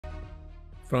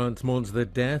France mourns the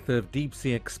death of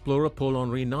deep-sea explorer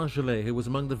Paul-Henri Nargeolet, who was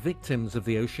among the victims of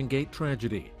the OceanGate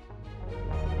tragedy.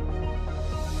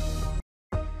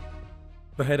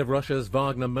 The head of Russia's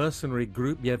Wagner mercenary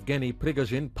group, Yevgeny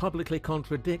Prigozhin, publicly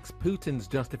contradicts Putin's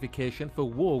justification for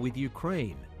war with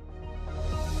Ukraine.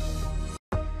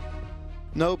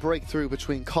 No breakthrough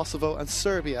between Kosovo and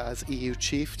Serbia as EU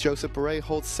chief Josep Borrell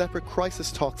holds separate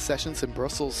crisis talk sessions in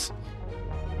Brussels.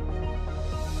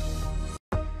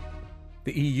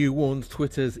 The EU warns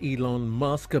Twitter's Elon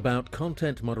Musk about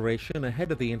content moderation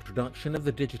ahead of the introduction of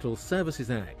the Digital Services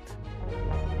Act.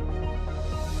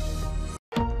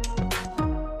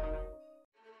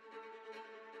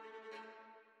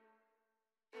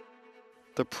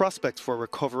 The prospects for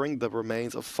recovering the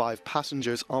remains of 5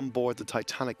 passengers on board the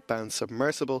Titanic-bound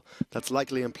submersible that's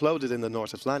likely imploded in the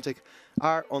North Atlantic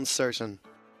are uncertain.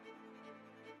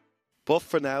 But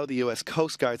for now, the US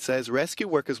Coast Guard says rescue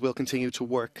workers will continue to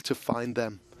work to find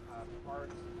them.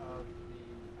 Parts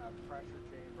of the pressure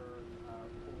chamber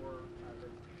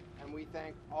and we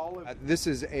thank all of this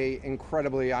is a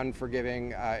incredibly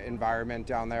unforgiving environment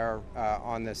down there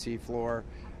on the seafloor.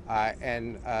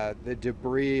 And the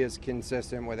debris is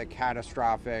consistent with a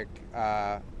catastrophic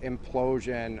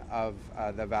implosion of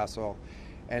the vessel.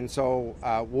 And so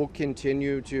we'll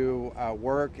continue to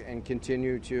work and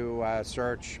continue to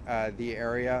search the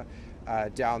area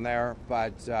down there,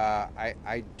 but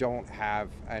I don't have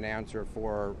an answer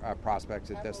for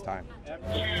prospects at this time. 2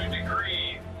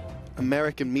 degrees.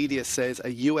 American media says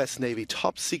a US Navy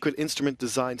top-secret instrument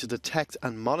designed to detect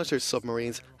and monitor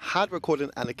submarines had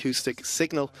recorded an acoustic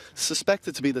signal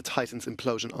suspected to be the Titan's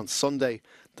implosion on Sunday,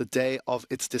 the day of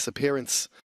its disappearance.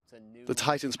 The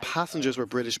Titan's passengers were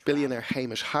British billionaire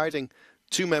Hamish Harding,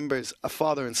 2 members, a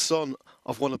father and son,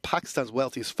 of one of Pakistan's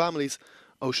wealthiest families,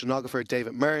 oceanographer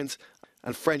David Mearns,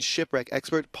 and French shipwreck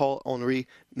expert Paul-Henri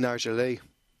Nargeolet.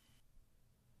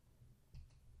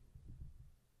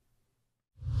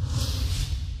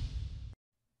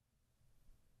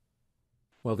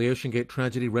 While the OceanGate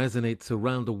tragedy resonates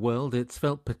around the world, it's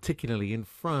felt particularly in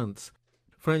France.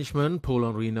 Frenchman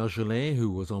Paul-Henri Nargeolet, who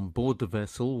was on board the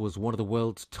vessel, was one of the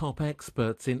world's top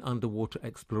experts in underwater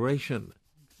exploration.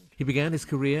 He began his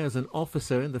career as an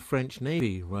officer in the French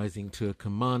Navy, rising to a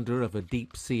commander of a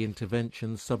deep-sea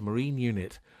intervention submarine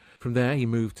unit. From there, he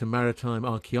moved to maritime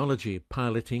archaeology,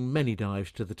 piloting many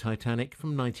dives to the Titanic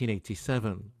from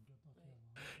 1987.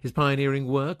 His pioneering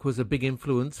work was a big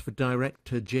influence for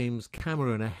director James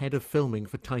Cameron ahead of filming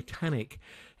for Titanic.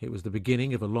 It was the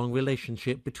beginning of a long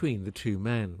relationship between the two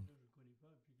men.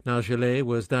 Nargeolet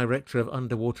was director of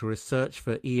underwater research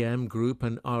for EM Group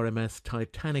and RMS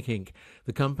Titanic Inc.,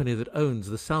 the company that owns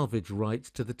the salvage rights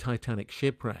to the Titanic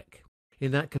shipwreck.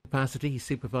 In that capacity, he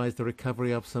supervised the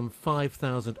recovery of some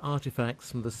 5,000 artifacts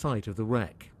from the site of the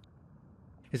wreck.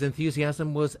 His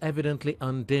enthusiasm was evidently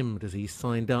undimmed as he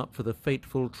signed up for the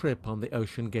fateful trip on the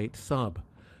OceanGate sub.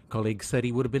 Colleagues said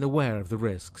he would have been aware of the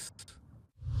risks.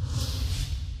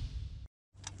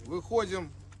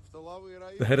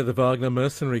 The head of the Wagner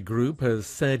mercenary group has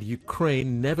said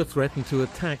Ukraine never threatened to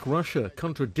attack Russia,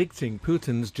 contradicting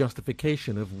Putin's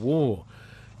justification of war.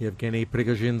 Yevgeny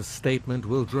Prigozhin's statement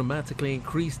will dramatically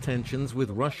increase tensions with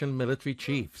Russian military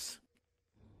chiefs.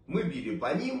 Мы били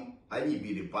по ним, они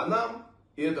били по нам.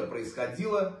 И это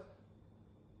происходило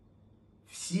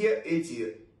все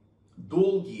эти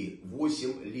долгие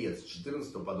 8 лет, с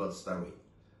 14 по 22.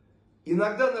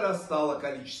 Иногда нарастало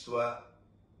количество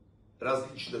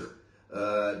различных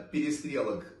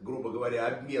перестрелок, грубо говоря,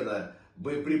 обмена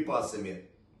боеприпасами,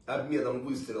 обменом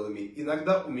выстрелами,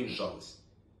 иногда уменьшалось.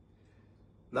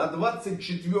 На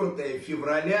 24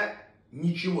 февраля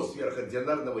ничего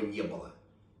сверхординарного не было.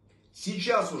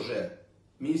 Сейчас уже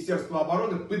Министерство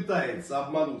обороны пытается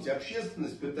обмануть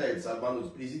общественность, пытается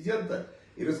обмануть президента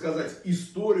и рассказать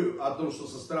историю о том, что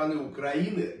со стороны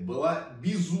Украины была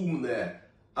безумная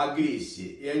агрессия.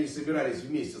 И они собирались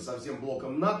вместе со всем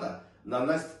блоком НАТО на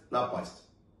нас напасть.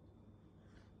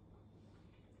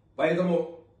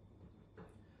 Поэтому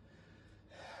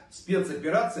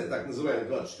спецоперация, так называемая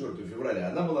 24 февраля,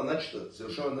 она была начата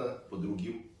совершенно по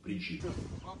другим причинам.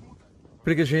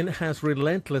 Prigozhin has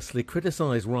relentlessly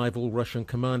criticized rival Russian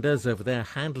commanders over their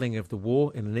handling of the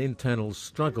war in an internal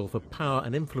struggle for power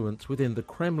and influence within the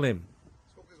Kremlin.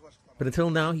 But until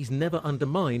now, he's never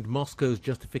undermined Moscow's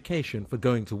justification for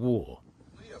going to war.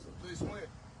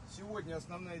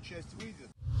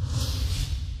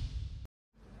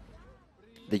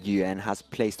 The UN has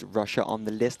placed Russia on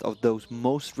the list of those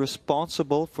most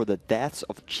responsible for the deaths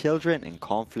of children in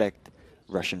conflict.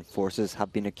 Russian forces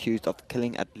have been accused of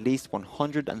killing at least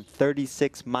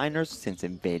 136 minors since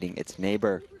invading its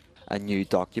neighbor. A new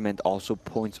document also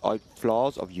points out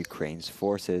flaws of Ukraine's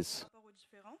forces.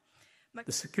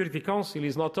 The Security Council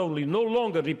is not only no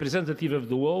longer representative of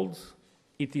the world,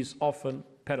 it is often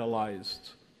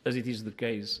paralyzed, as it is the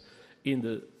case in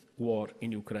the war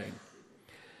in Ukraine.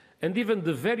 And even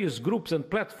the various groups and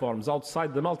platforms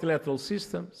outside the multilateral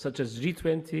system, such as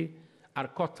G20, are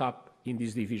caught up in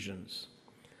these divisions.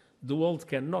 The world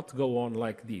cannot go on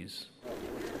like this.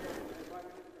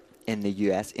 In the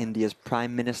US, India's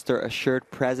Prime Minister assured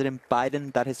President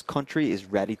Biden that his country is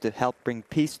ready to help bring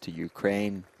peace to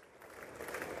Ukraine.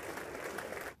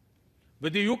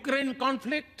 With the Ukraine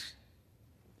conflict,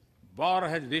 war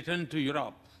has returned to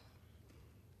Europe.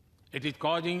 It is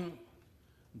causing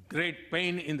great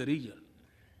pain in the region.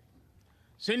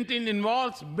 Since it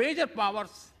involves major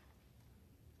powers,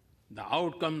 the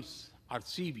outcomes are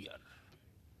severe.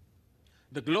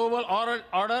 The global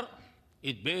order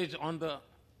is based on the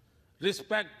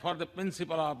respect for the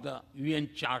principle of the UN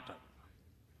Charter,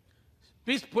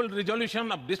 peaceful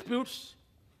resolution of disputes,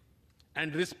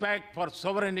 and respect for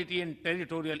sovereignty and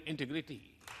territorial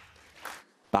integrity.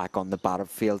 Back on the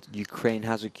battlefield, Ukraine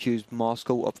has accused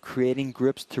Moscow of creating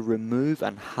groups to remove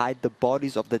and hide the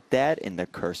bodies of the dead in the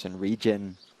Kherson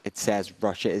region. It says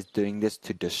Russia is doing this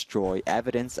to destroy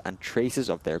evidence and traces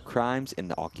of their crimes in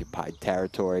the occupied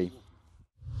territory.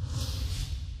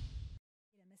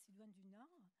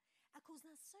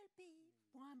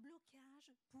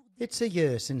 It's a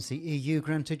year since the EU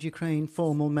granted Ukraine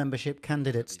formal membership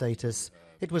candidate status.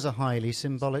 It was a highly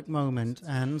symbolic moment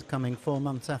and, coming 4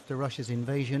 months after Russia's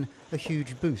invasion, a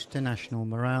huge boost to national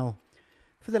morale.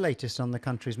 For the latest on the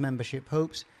country's membership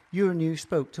hopes, Euronews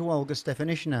spoke to Olga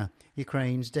Stefanishina,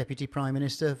 Ukraine's Deputy Prime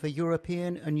Minister for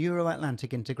European and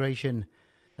Euro-Atlantic integration.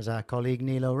 As our colleague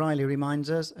Neil O'Reilly reminds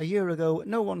us, a year ago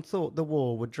no one thought the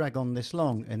war would drag on this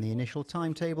long and the initial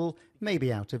timetable may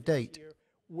be out of date.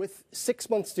 With 6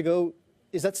 months to go,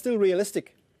 is that still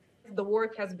realistic? The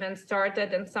work has been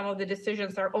started and some of the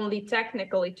decisions are only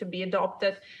technically to be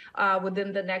adopted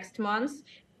within the next months.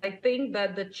 I think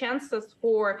that the chances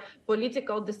for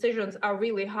political decisions are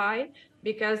really high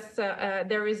because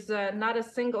there is not a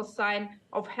single sign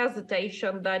of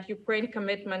hesitation that Ukraine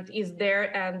commitment is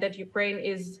there and that Ukraine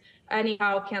is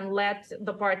anyhow can let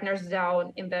the partners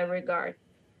down in that regard.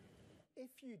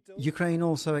 Ukraine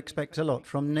also expects a lot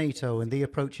from NATO and the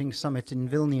approaching summit in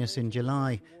Vilnius in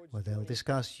July, where they'll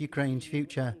discuss Ukraine's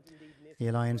future. The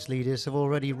alliance leaders have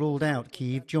already ruled out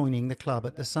Kyiv joining the club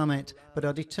at the summit, but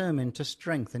are determined to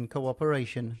strengthen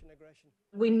cooperation.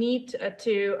 We need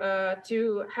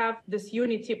to have this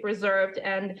unity preserved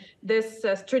and this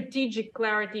strategic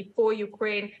clarity for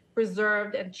Ukraine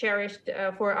preserved and cherished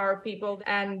for our people.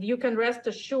 And you can rest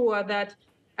assured that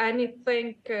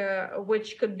anything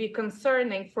which could be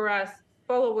concerning for us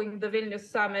following the Vilnius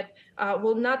summit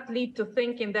will not lead to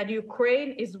thinking that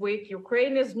Ukraine is weak,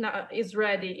 Ukraine is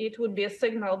ready. It would be a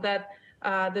signal that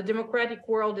the democratic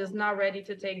world is not ready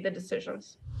to take the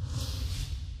decisions.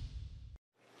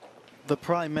 The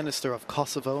Prime Minister of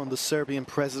Kosovo and the Serbian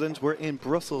President were in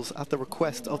Brussels at the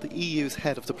request of the EU's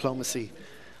head of diplomacy.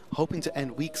 Hoping to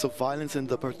end weeks of violence in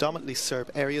the predominantly Serb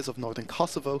areas of northern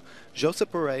Kosovo, Josep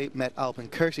Borrell met Albin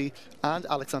Kurti and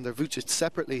Alexander Vučić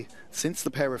separately, since the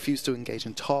pair refused to engage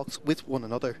in talks with one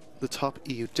another. The top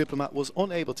EU diplomat was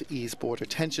unable to ease border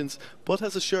tensions, but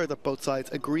has assured that both sides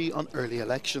agree on early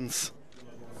elections.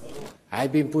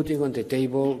 I've been putting on the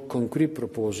table concrete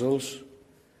proposals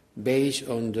based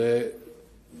on the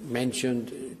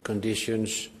mentioned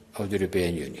conditions of the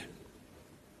European Union.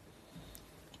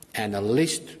 And at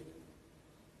least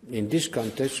in this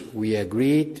context, we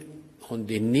agreed on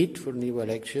the need for new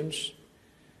elections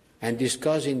and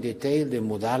discussed in detail the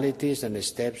modalities and the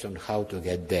steps on how to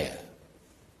get there.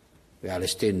 We are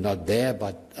still not there,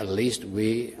 but at least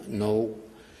we know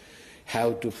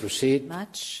how to proceed.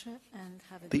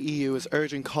 The EU is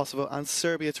urging Kosovo and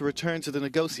Serbia to return to the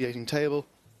negotiating table.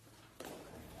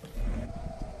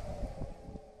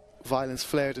 Violence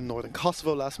flared in northern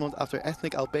Kosovo last month after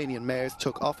ethnic Albanian mayors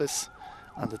took office,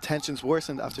 and the tensions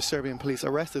worsened after Serbian police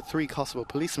arrested 3 Kosovo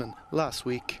policemen last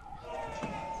week.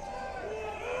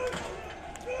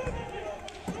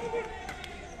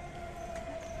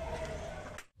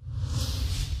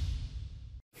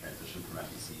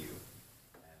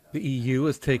 The EU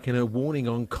has taken a warning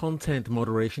on content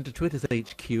moderation to Twitter's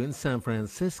HQ in San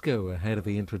Francisco ahead of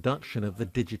the introduction of the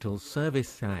Digital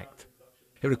Service Act.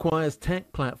 It requires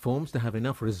tech platforms to have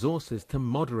enough resources to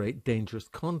moderate dangerous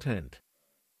content.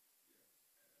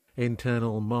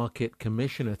 Internal Market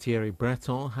Commissioner Thierry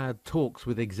Breton had talks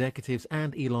with executives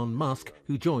and Elon Musk,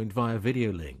 who joined via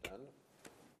video link.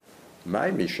 My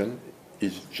mission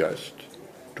is just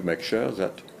to make sure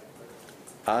that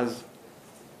as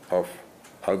of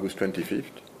August 25th,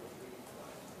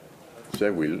 they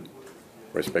will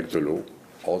respect the law,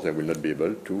 or they will not be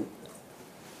able to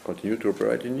continue to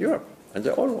operate in Europe. And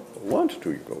they all want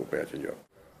to cooperate in Europe.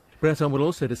 Breton will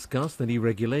also discuss the new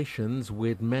regulations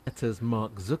with Meta's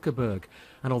Mark Zuckerberg.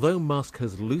 And although Musk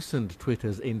has loosened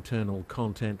Twitter's internal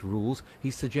content rules, he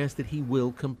suggested he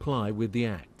will comply with the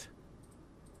act.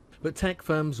 But tech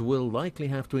firms will likely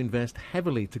have to invest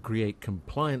heavily to create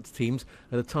compliance teams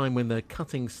at a time when they're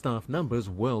cutting staff numbers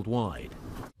worldwide.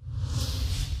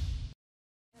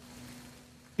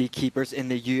 Beekeepers in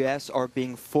the US are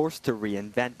being forced to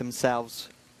reinvent themselves.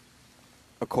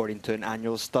 According to an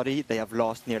annual study, they have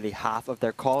lost nearly half of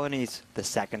their colonies, the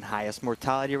second highest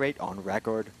mortality rate on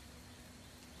record.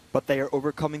 But they are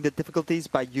overcoming the difficulties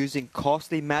by using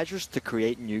costly measures to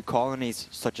create new colonies,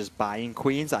 such as buying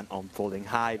queens and unfolding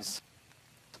hives.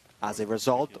 As a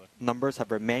result, numbers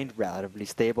have remained relatively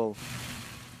stable.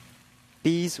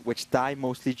 Bees, which die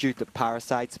mostly due to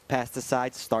parasites,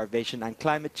 pesticides, starvation and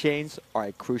climate change, are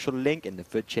a crucial link in the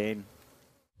food chain.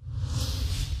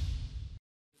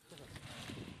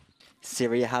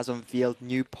 Syria has unveiled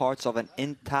new parts of an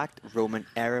intact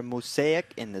Roman-era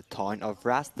mosaic in the town of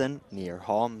Rastan near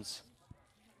Homs.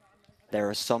 There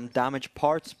are some damaged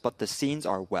parts, but the scenes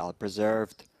are well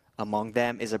preserved. Among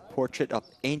them is a portrait of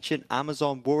ancient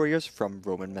Amazon warriors from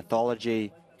Roman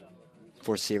mythology.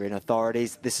 For Syrian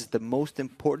authorities, this is the most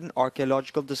important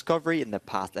archaeological discovery in the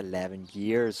past 11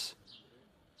 years.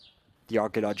 The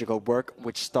archaeological work,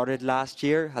 which started last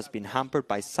year, has been hampered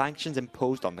by sanctions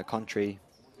imposed on the country.